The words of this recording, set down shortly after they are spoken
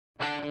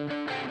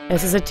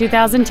This is a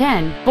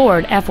 2010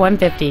 Ford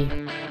F-150.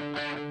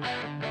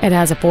 It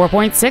has a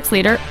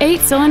 4.6-liter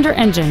 8-cylinder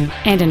engine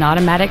and an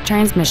automatic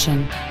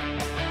transmission.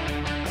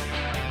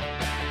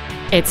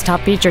 Its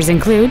top features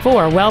include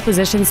 4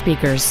 well-positioned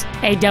speakers,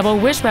 a double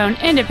wishbone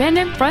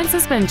independent front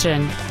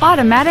suspension,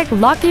 automatic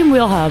locking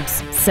wheel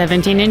hubs,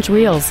 17-inch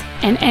wheels,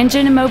 an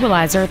engine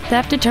immobilizer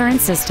theft deterrent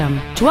system,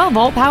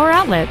 12-volt power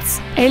outlets,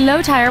 a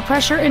low tire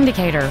pressure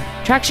indicator,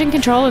 traction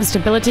control and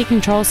stability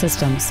control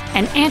systems,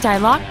 an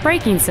anti-lock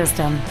braking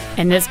system,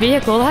 and this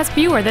vehicle has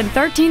fewer than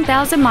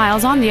 13,000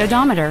 miles on the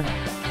odometer.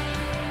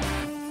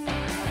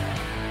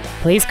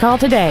 Please call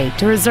today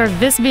to reserve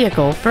this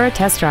vehicle for a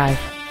test drive.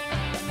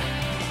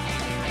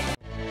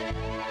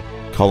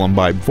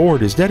 Columbine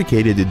Ford is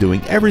dedicated to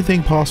doing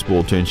everything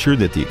possible to ensure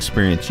that the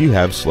experience you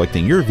have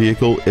selecting your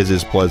vehicle is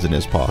as pleasant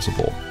as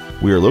possible.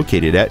 We are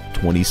located at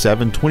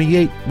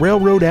 2728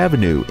 Railroad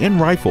Avenue in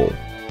Rifle.